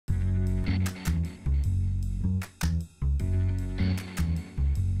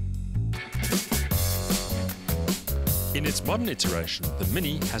its modern iteration, the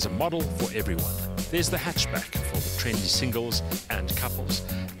Mini has a model for everyone. There's the hatchback for the trendy singles and couples.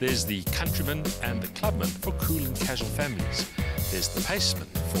 There's the Countryman and the Clubman for cool and casual families. There's the Paceman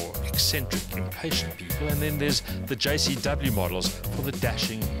for eccentric, impatient people. And then there's the JCW models for the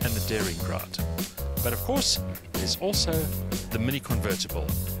dashing and the daring crowd. But of course, there's also the Mini Convertible,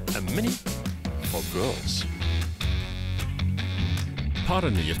 a Mini for girls.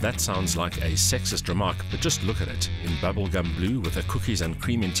 Pardon me if that sounds like a sexist remark, but just look at it. In bubblegum blue with a cookies and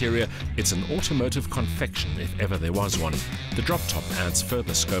cream interior, it's an automotive confection if ever there was one. The drop top adds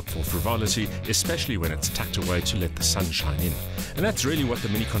further scope for frivolity, especially when it's tucked away to let the sun shine in. And that's really what the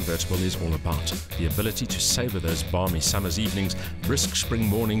Mini Convertible is all about. The ability to savor those balmy summer's evenings, brisk spring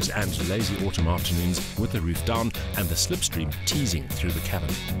mornings and lazy autumn afternoons with the roof down and the slipstream teasing through the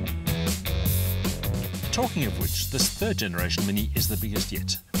cabin. Talking of which, this third generation Mini is the biggest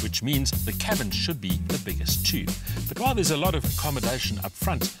yet, which means the cabin should be the biggest too. But while there's a lot of accommodation up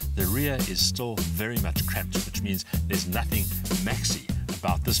front, the rear is still very much cramped, which means there's nothing maxi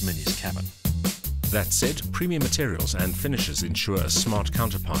about this Mini's cabin. That said, premium materials and finishes ensure a smart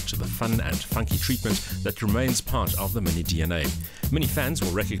counterpart to the fun and funky treatment that remains part of the Mini DNA. Mini fans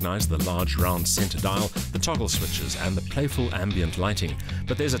will recognize the large round center dial, the toggle switches and the playful ambient lighting.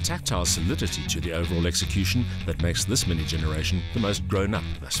 But there's a tactile solidity to the overall execution that makes this Mini generation the most grown up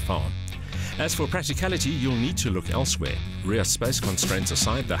thus far. As for practicality, you'll need to look elsewhere. Rear space constraints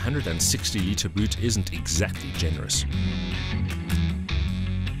aside, the 160-litre boot isn't exactly generous.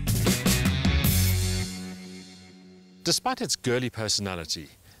 Despite its girly personality,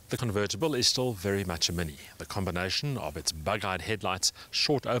 the Convertible is still very much a Mini. The combination of its bug-eyed headlights,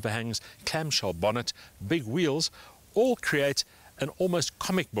 short overhangs, clamshell bonnet, big wheels, all create an almost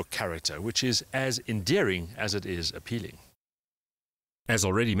comic book character, which is as endearing as it is appealing. As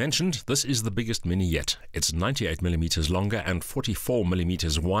already mentioned, this is the biggest Mini yet. It's 98mm longer and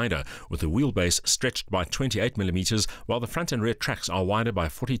 44mm wider, with the wheelbase stretched by 28mm, while the front and rear tracks are wider by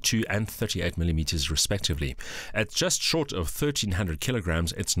 42 and 38mm respectively. At just short of 1,300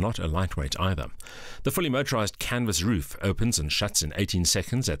 kilograms, it's not a lightweight either. The fully motorized canvas roof opens and shuts in 18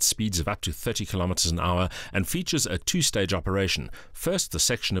 seconds at speeds of up to 30 kilometers an hour and features a two-stage operation. First, the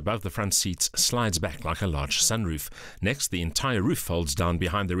section above the front seats slides back like a large sunroof. Next, the entire roof folds down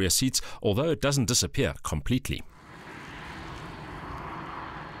behind the rear seats, although it doesn't disappear completely.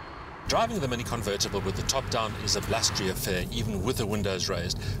 Driving the Mini Convertible with the top down is a blustery affair, even with the windows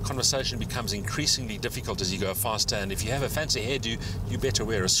raised. Conversation becomes increasingly difficult as you go faster, and if you have a fancy hairdo, you better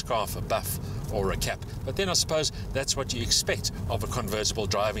wear a scarf, a buff or a cap. But then I suppose that's what you expect of a convertible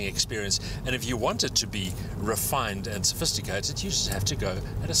driving experience, and if you want it to be refined and sophisticated, you just have to go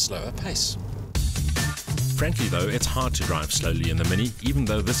at a slower pace. Frankly though, it's hard to drive slowly in the Mini, even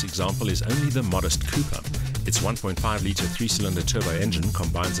though this example is only the modest Cooper. Its 1.5-litre 3-cylinder turbo engine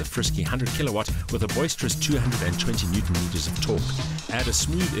combines a frisky 100 kilowatt with a boisterous 220 newton-meters of torque. Add a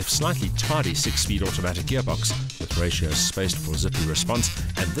smooth, if slightly tardy, 6-speed automatic gearbox with ratios spaced for zippy response,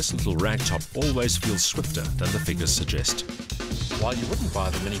 and this little ragtop always feels swifter than the figures suggest. While you wouldn't buy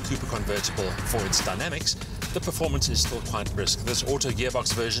the Mini Cooper Convertible for its dynamics, the performance is still quite brisk. This auto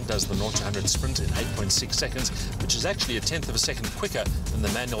gearbox version does the 0-100 sprint in 8.6 seconds, which is actually a tenth of a second quicker than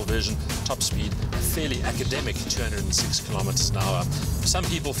the manual version. Top speed, a fairly academic 206 kilometers an hour. For some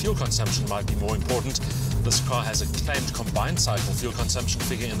people, fuel consumption might be more important. This car has a claimed combined cycle fuel consumption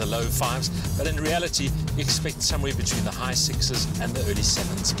figure in the low 5s, but in reality, expect somewhere between the high 6s and the early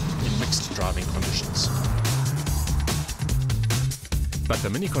 7s in mixed driving conditions. But the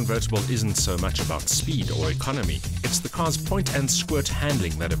Mini Convertible isn't so much about speed or economy. It's the car's point-and-squirt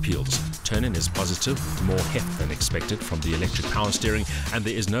handling that appeals. Turn-in is positive, with more heft than expected from the electric power steering, and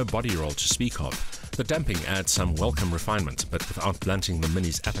there is no body roll to speak of. The damping adds some welcome refinement, but without blunting the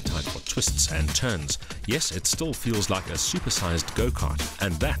Mini's appetite for twists and turns. Yes, it still feels like a supersized go-kart,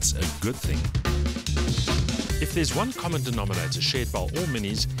 and that's a good thing. If there's one common denominator shared by all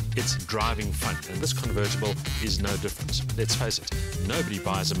Minis, it's driving fun, and this Convertible is no different. Let's face it, nobody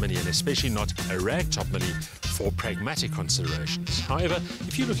buys a Mini, and especially not a ragtop Mini, for pragmatic considerations. However,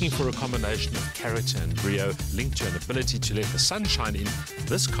 if you're looking for a combination of character and brio linked to an ability to let the sun shine in,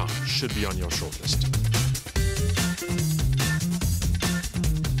 this car should be on your shortlist.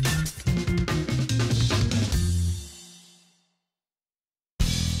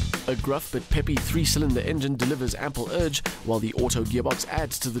 A gruff but peppy 3-cylinder engine delivers ample urge, while the auto gearbox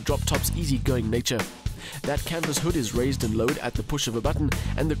adds to the drop top's easygoing nature. That canvas hood is raised and lowered at the push of a button,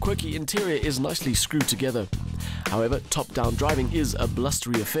 and the quirky interior is nicely screwed together. However, top-down driving is a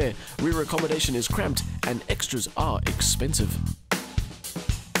blustery affair, rear accommodation is cramped, and extras are expensive.